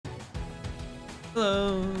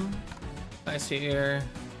Hello. Nice here.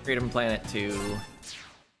 Freedom Planet 2.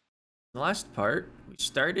 The last part, we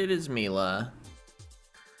started as Mila.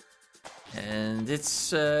 And it's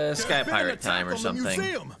Sky Pirate time or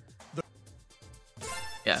something.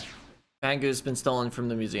 Yeah. Bangu's been stolen from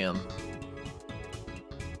the museum.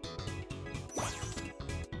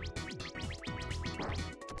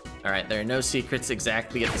 Alright, there are no secrets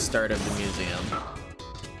exactly at the start of the museum.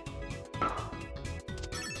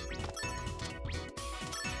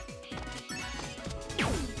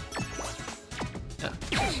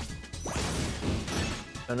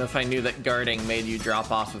 I don't know if I knew that guarding made you drop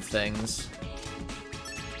off of things.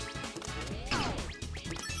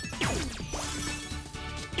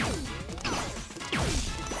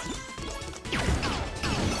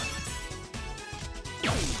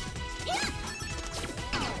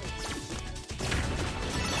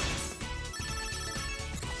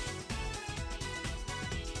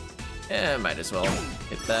 Yeah, might as well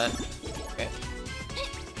hit that. Okay.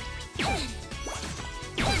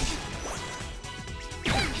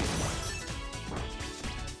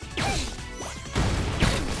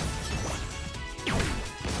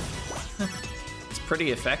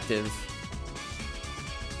 Pretty effective.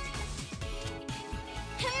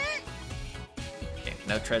 Okay,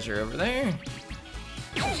 no treasure over there.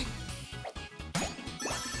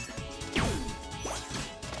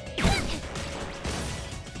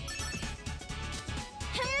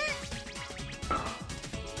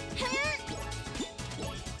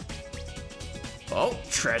 Oh,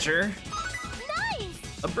 treasure.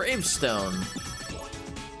 Nice. A Bravestone.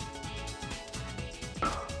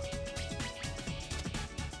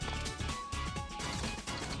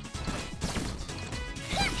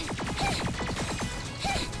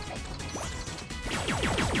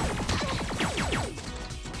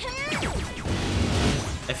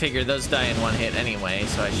 I figured those die in one hit anyway,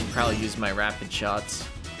 so I should probably use my rapid shots.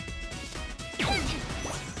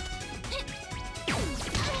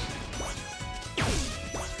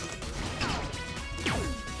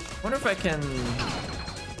 Wonder if I can...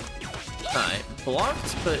 it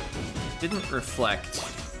blocked, but didn't reflect.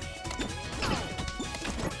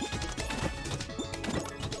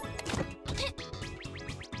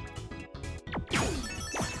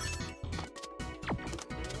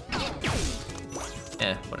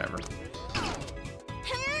 Whatever.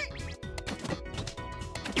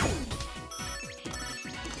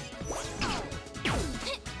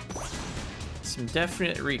 Some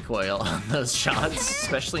definite recoil on those shots,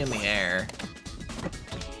 especially in the air.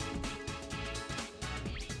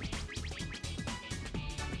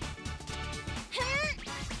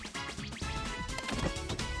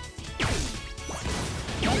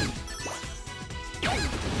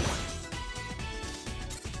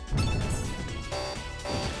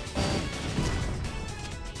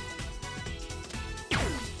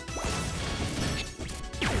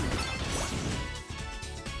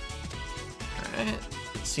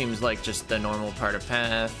 Seems like just the normal part of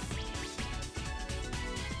path.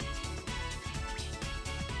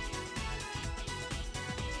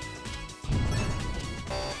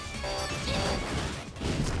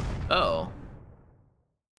 Oh.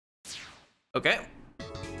 Okay.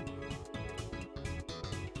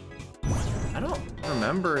 I don't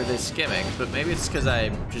remember this gimmick, but maybe it's because I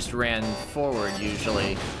just ran forward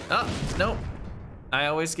usually. Oh, nope. I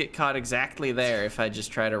always get caught exactly there if I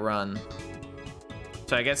just try to run.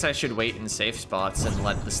 So I guess I should wait in safe spots and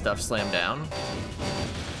let the stuff slam down.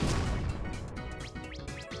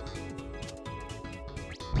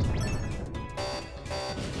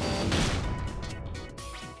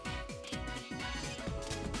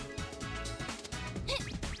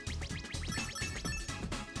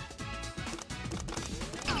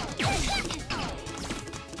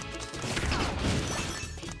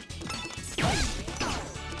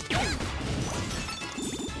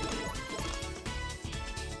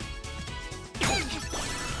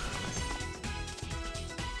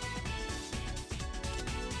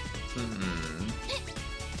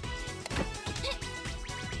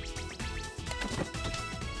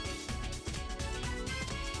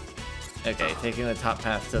 Okay, taking the top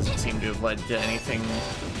path doesn't seem to have led to anything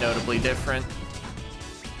notably different.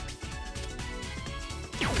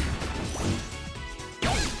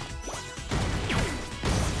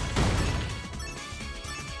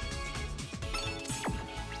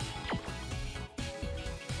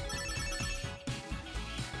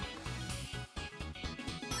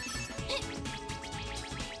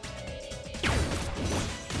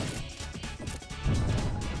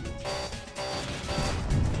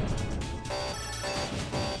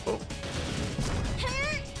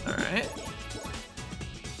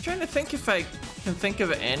 If I can think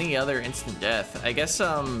of any other instant death. I guess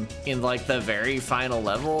in like the very final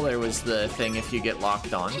level there was the thing if you get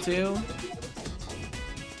locked onto.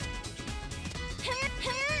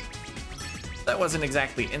 That wasn't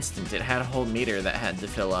exactly instant, it had a whole meter that had to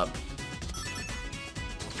fill up.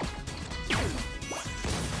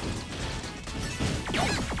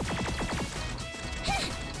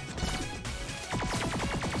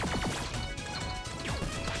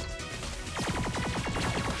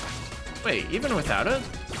 Wait, even without a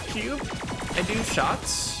cube, I do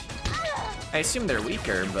shots? I assume they're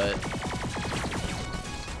weaker, but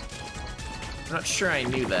I'm not sure I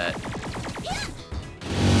knew that.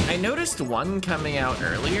 I noticed one coming out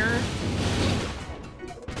earlier,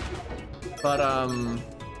 but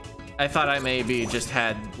I thought I maybe just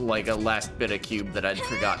had like a last bit of cube that I'd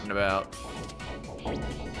forgotten about.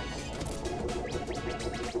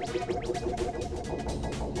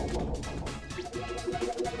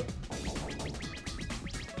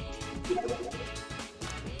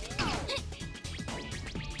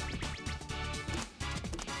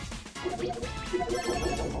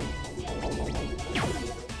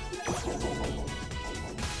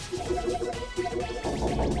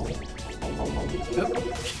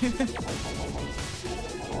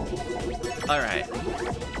 All right.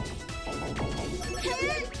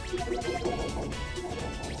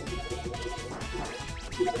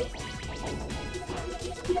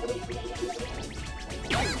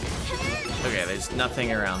 Okay, there's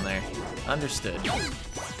nothing around there. Understood.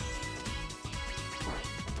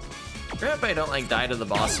 Crap, I don't like die to the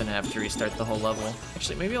boss and have to restart the whole level.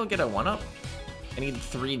 Actually, maybe I'll get a 1-up. I need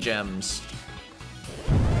 3 gems.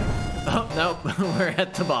 Oh, nope, we're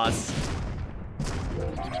at the boss.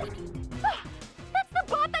 That's the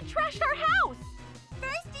bot that trashed our house!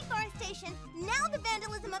 First deforestation, now the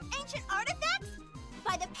vandalism of ancient artifacts?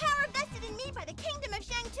 By the power vested in me by the kingdom of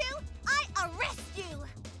Shang-Tu, I arrest you!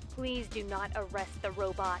 Please do not arrest the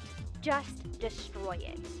robot. Just destroy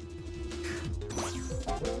it.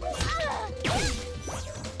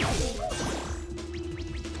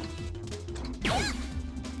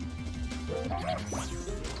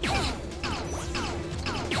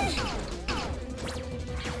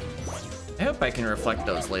 I hope I can reflect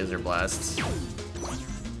those laser blasts.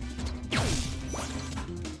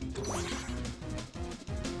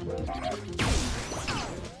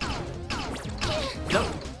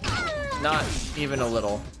 Nope. Not even a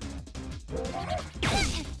little.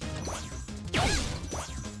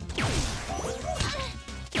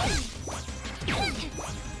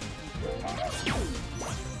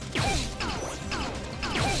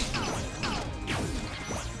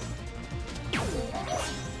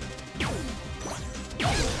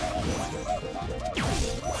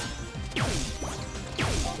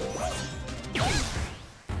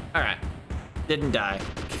 All right, didn't die.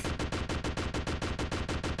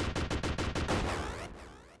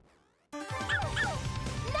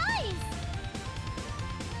 Nice!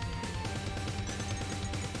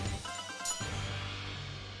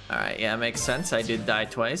 All right, yeah, makes sense. I did die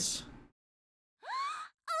twice.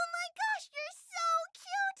 Oh my gosh, you're so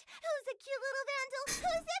cute! Who's a cute little vandal?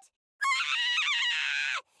 Who's it?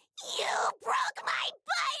 You broke my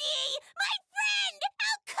buddy! My friend!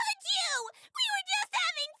 How could you? We were just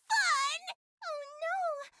having fun! Oh no!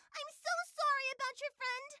 I'm so sorry about your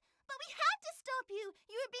friend. But we had to stop you.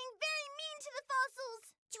 You were being very mean to the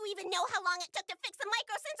fossils. Do you even know how long it took to fix the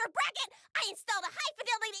microsensor bracket? I installed a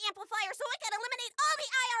high-fidelity amplifier so I could eliminate all the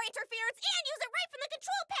IR interference and use it right from the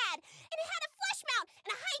control pad. And it had a flash mount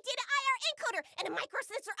and a high-data IR encoder and a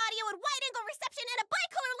microsensor audio and wide-angle reception and a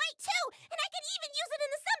bicolor light too. And I could even use it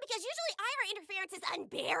in the sun because usually IR interference is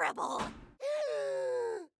unbearable.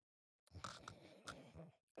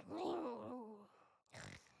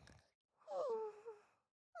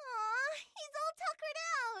 Aw, he's all tuckered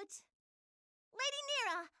out. Lady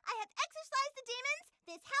Nira, I have exorcised the demons.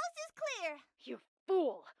 This house is clear. You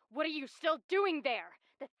fool! What are you still doing there?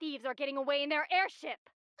 The thieves are getting away in their airship!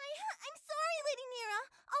 I'm sorry, Lady Nira.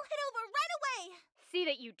 I'll head over right away. See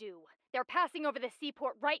that you do. They're passing over the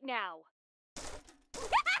seaport right now.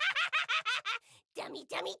 Dummy,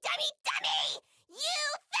 dummy, dummy, dummy!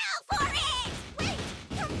 You fell for it! Wait,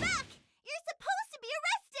 come back! You're supposed to be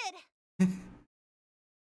arrested!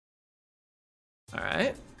 All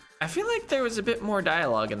right. I feel like there was a bit more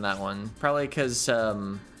dialogue in that one. Probably because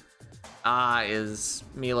Ah is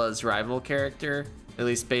Mila's rival character, at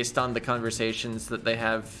least based on the conversations that they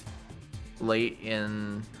have late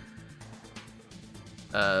in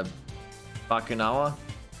Bakunawa.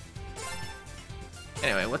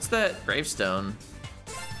 Anyway, what's that gravestone?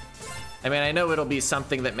 I mean, I know it'll be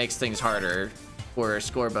something that makes things harder for a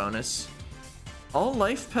score bonus. All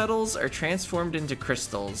life petals are transformed into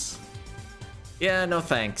crystals. Yeah, no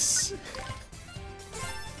thanks.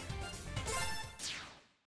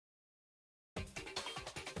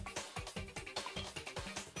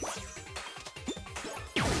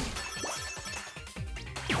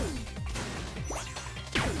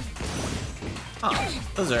 Oh,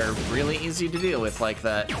 those are really easy to deal with like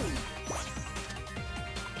that.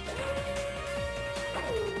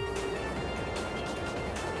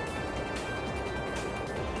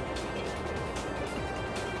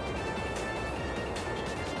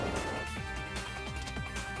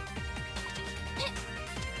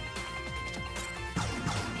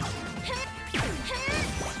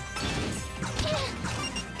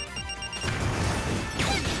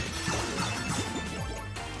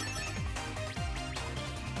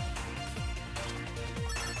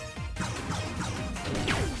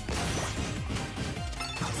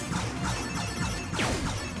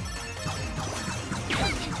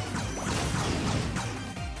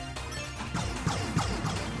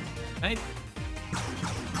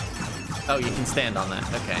 Oh, you can stand on that.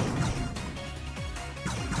 Okay.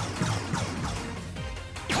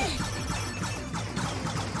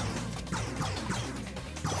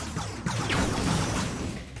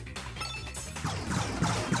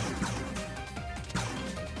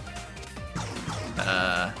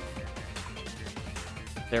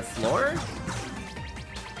 Their floor?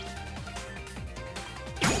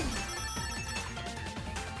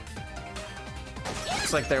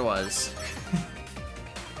 Looks like there was.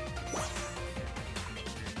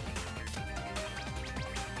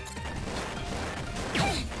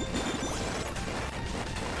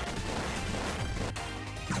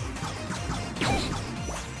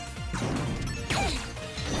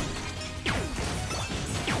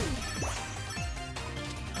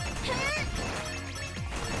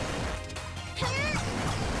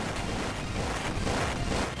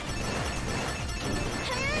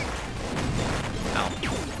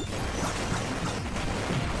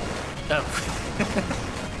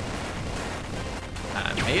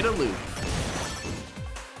 I made a loop.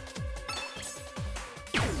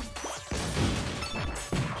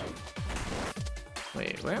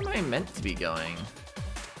 Wait, where am I meant to be going?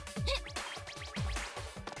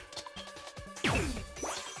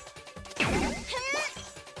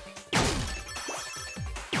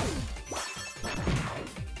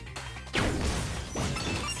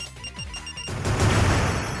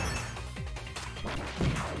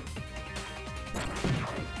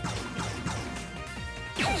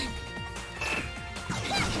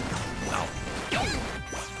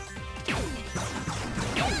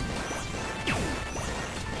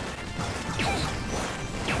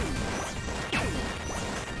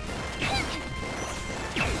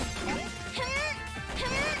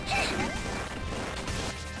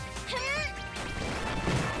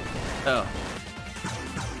 Oh.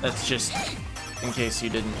 That's just in case you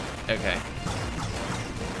didn't. Okay.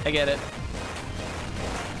 I get it.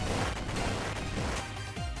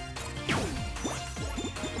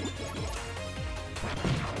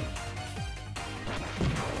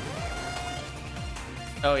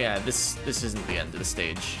 Oh yeah, this isn't the end of the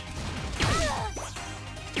stage.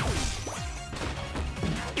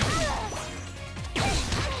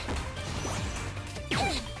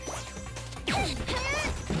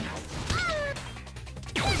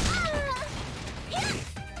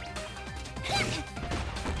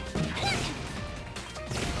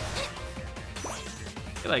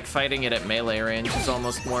 I feel like fighting it at melee range is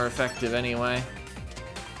almost more effective anyway.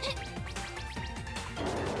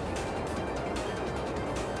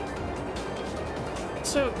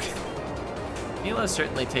 So, Mila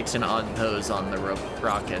certainly takes an odd pose on the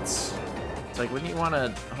rockets. It's like, wouldn't you want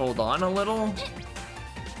to hold on a little?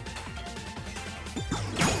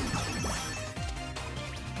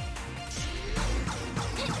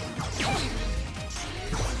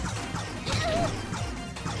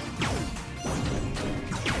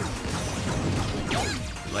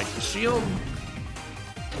 Like the shield?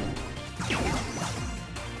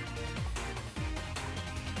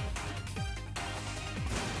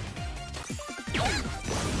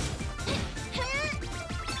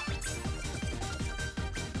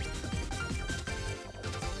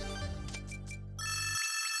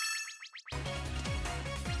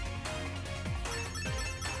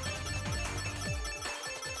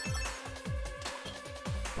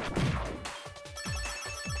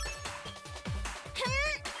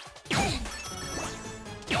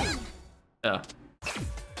 Oh.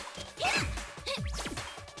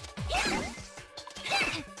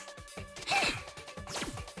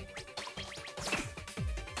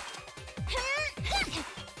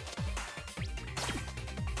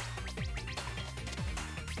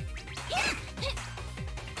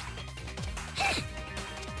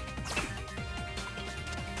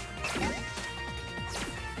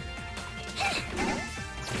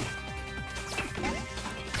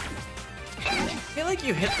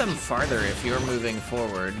 think you hit them farther if you're moving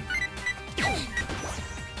forward.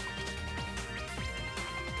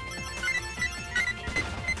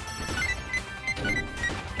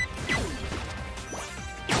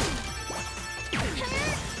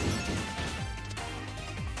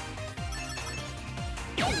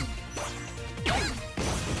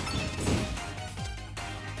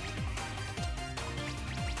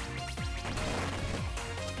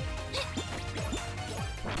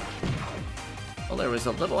 Well, there was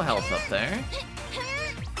a little health up there.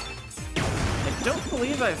 I don't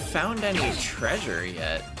believe I've found any treasure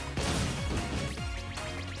yet.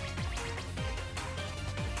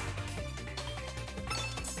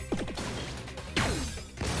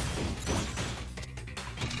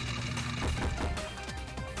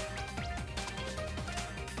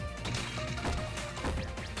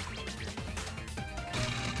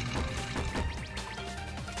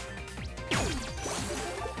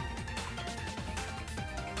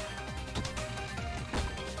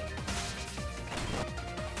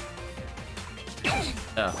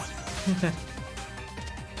 Oh.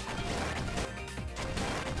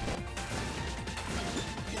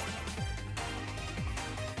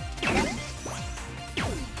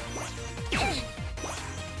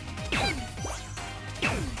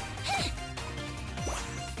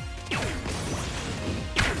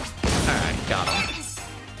 Alright, got him.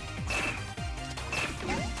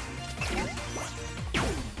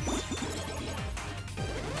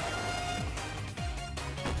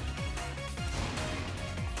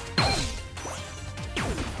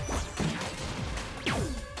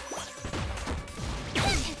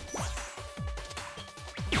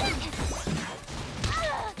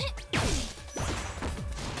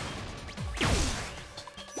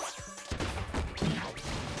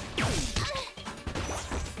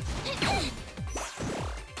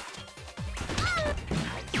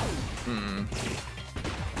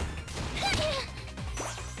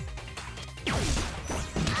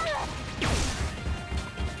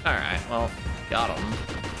 Alright, well, got him.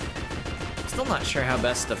 Still not sure how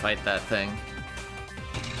best to fight that thing.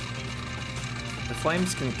 The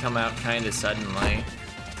flames can come out kinda suddenly.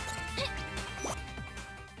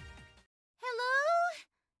 Hello?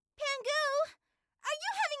 Pangu? Are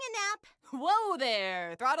you having a nap? Whoa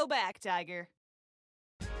there! Throttle back, Tiger.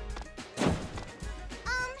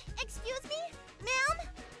 Excuse me? Ma'am?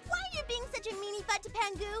 Why are you being such a meanie butt to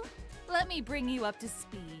Pangu? Let me bring you up to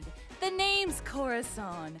speed. The name's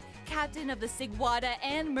Corazon, captain of the Sigwada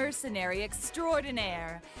and mercenary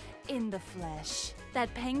extraordinaire. In the flesh.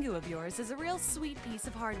 That Pangu of yours is a real sweet piece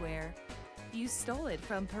of hardware. You stole it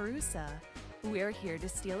from Perusa. We're here to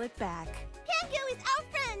steal it back. Pangu is our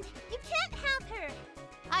friend. You can't have her.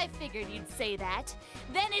 I figured you'd say that.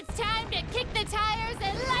 Then it's time to kick the tires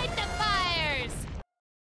and light the fires!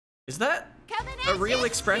 Is that Coming a at real you,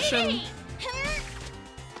 expression? Speedy.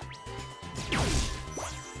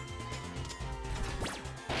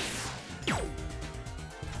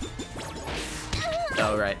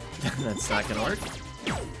 Oh, right. That's not gonna work.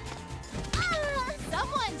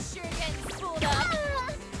 Someone's sure getting spooled up.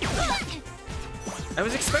 I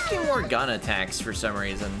was expecting more gun attacks for some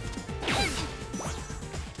reason.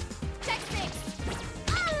 Check six.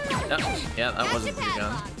 Oh, yeah, that wasn't your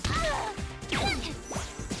gun.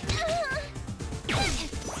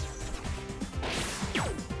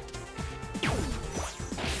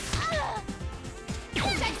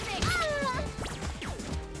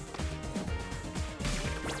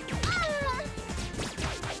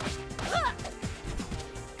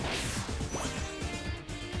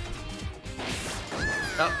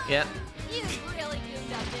 Oh, yeah. You really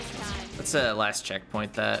goofed up this time. Let's last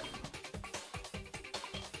checkpoint that.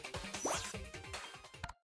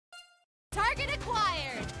 Target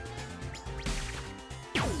acquired.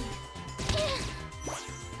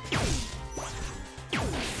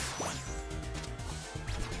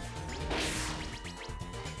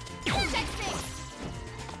 Check six.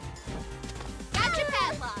 Gotcha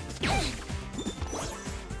padlock.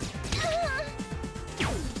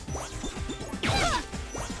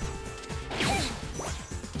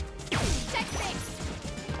 Check six.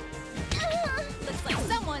 Looks like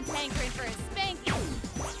someone's hankering for a spanking.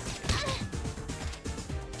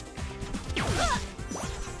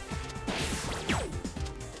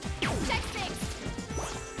 Check six.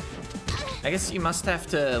 I guess you must have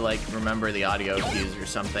to, like, remember the audio cues or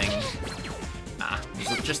something. Ah,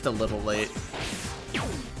 was just a little late.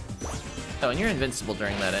 Oh, and you're invincible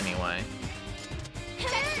during that anyway.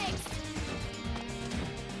 Check six.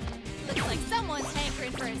 Looks like someone's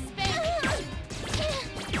hankering for a spanking.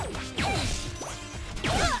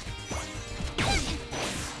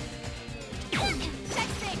 Check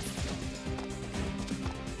six.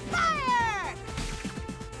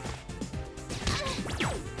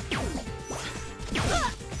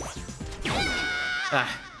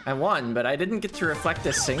 Ah, I won, but I didn't get to reflect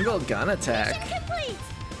a single gun attack. Mission complete!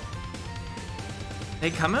 They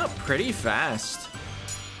come out pretty fast.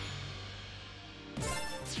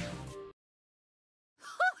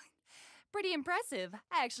 Pretty impressive.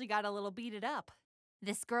 I actually got a little beaten up.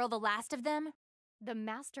 This girl the last of them? The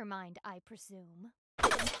mastermind, I presume.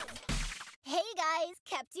 Hey guys,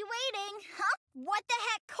 kept you waiting. Huh? What the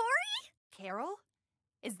heck, Corey? Carol?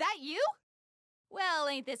 Is that you? Well,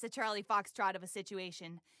 ain't this a Charlie Foxtrot of a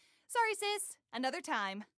situation? Sorry, sis. Another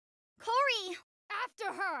time. Corey!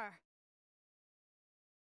 After her!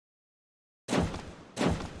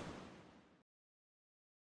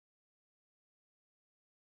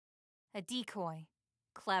 A decoy.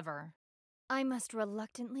 Clever. I must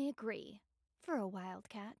reluctantly agree. For a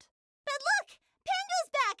wildcat. But look! Pango's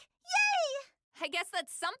back! Yay! I guess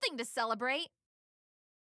that's something to celebrate.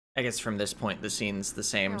 I guess from this point, the scene's the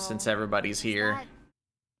same since Carol, everybody's here.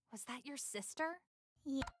 Was that your sister?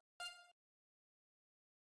 Yeah.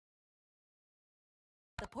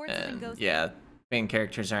 The ports have been And ghosted. yeah, main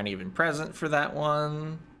characters aren't even present for that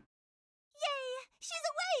one. Yay! She's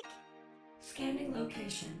awake! Scanning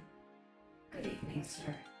location. Good evening,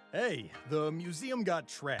 sir. Hey, the museum got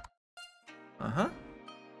trapped. Uh-huh.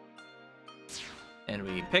 And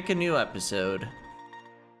we pick a new episode.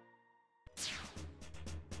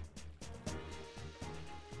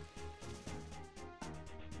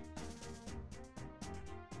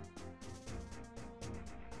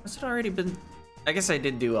 Has it already been? I guess I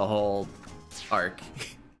did do a whole arc.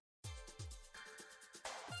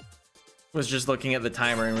 Was just looking at the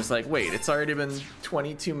timer and was like, wait, it's already been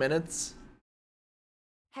 22 minutes?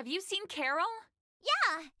 Have you seen Carol?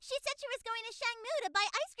 Yeah, she said she was going to Shangmu to buy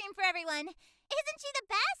ice cream for everyone. Isn't she the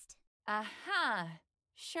best? Uh-huh.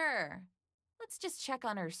 Sure. Let's just check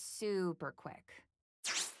on her super quick.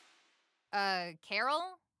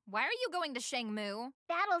 Carol? Why are you going to Shangmu?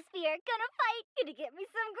 Battlesphere, gonna fight, gonna get me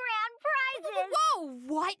some grand prizes. Whoa,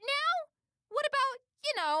 what now? What about,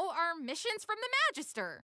 our missions from the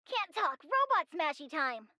Magister? Can't talk, robot smashy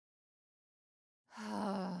time.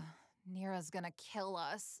 Nira's gonna kill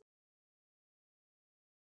us.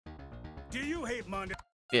 Do you hate Monday?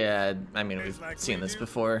 Yeah, I mean, we've seen this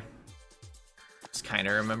before. Just kind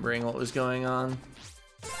of remembering what was going on.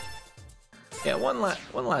 Yeah, one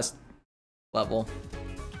last level.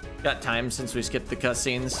 Got time since we skipped the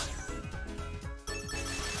cutscenes.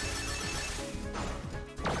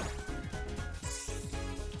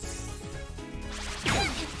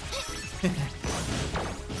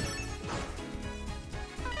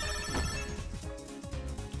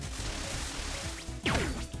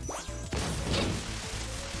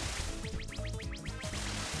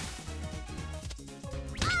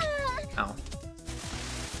 Ow.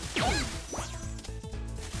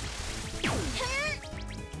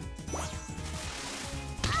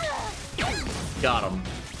 Got him.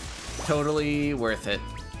 Totally worth it.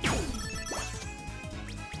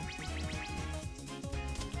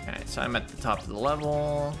 Alright, so I'm at the top of the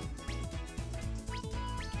level.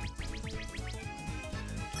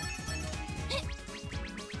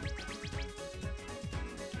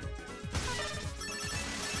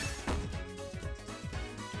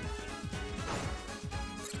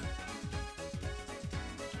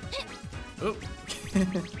 Oop.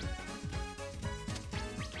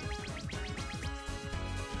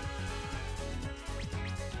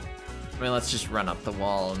 I mean, let's just run up the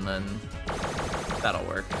wall and then that'll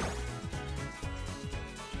work.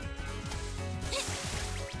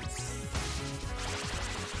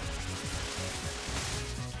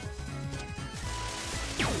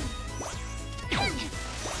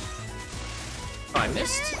 Oh, I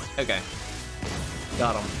missed? Okay.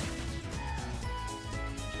 Got him.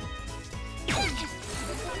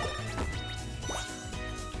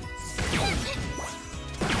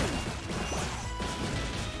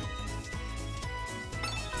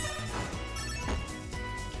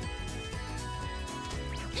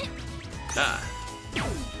 Ah.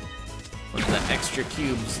 One of the extra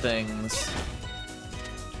cubes things.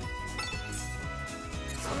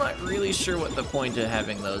 I'm not really sure what the point of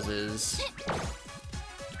having those is. I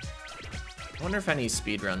wonder if any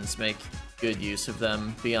speedruns make good use of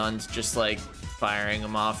them beyond just like firing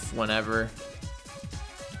them off whenever.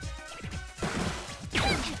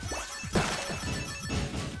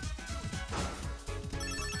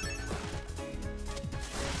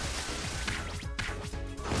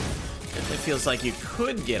 It feels like you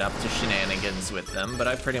could get up to shenanigans with them, but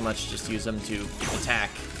I pretty much just use them to attack.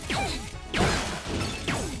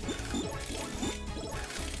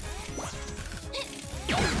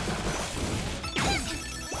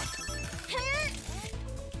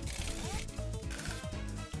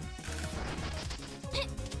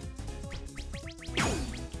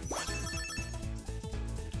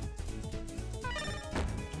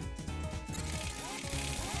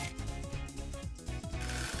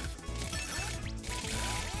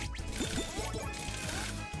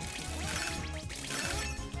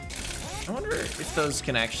 I wonder if those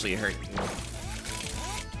can actually hurt you.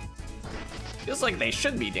 Feels like they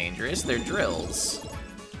should be dangerous. They're drills.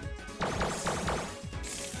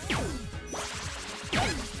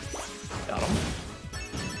 Got him.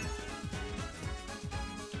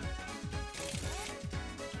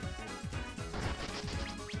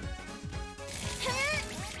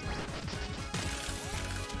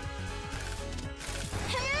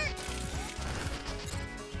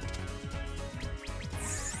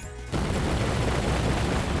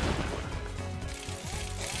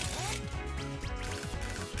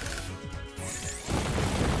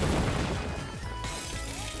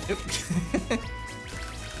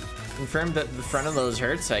 Confirmed that the front of those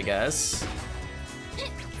hurts, I guess.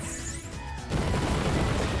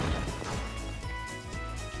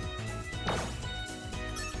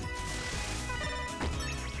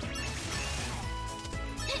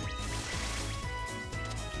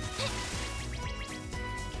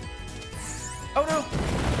 Oh no!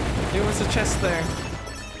 There was a chest there.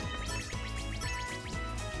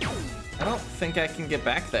 I don't think I can get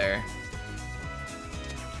back there.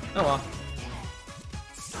 Oh well.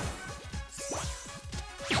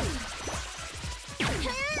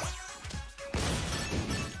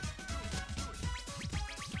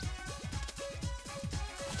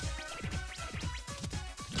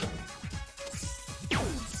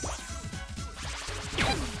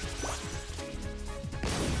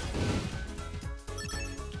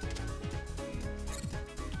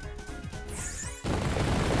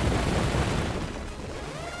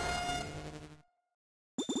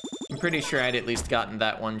 Pretty sure I'd at least gotten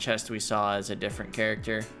that one chest we saw as a different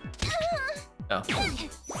character. Oh.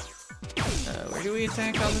 Where do we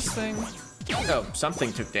attack on this thing? Oh,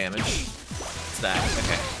 something took damage. It's that,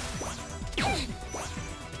 okay.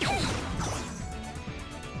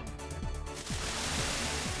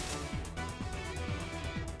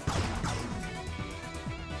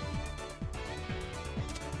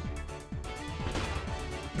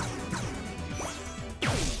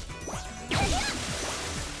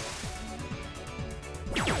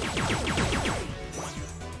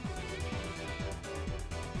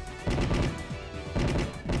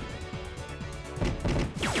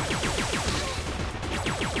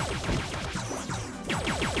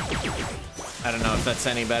 I don't know if that's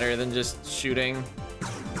any better than just shooting.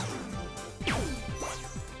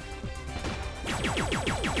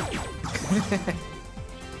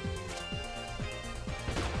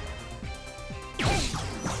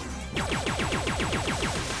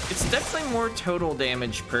 It's definitely more total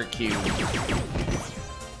damage per cube.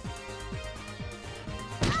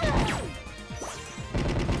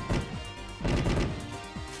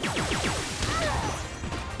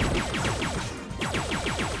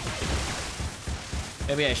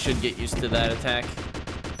 Maybe I should get used to that attack.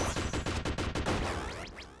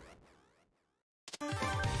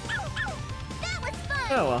 That was fun!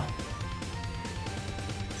 Oh well.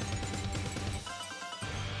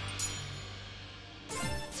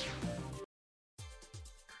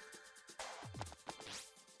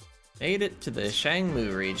 Made it to the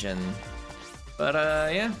Shangmu region. But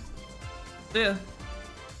yeah. See ya.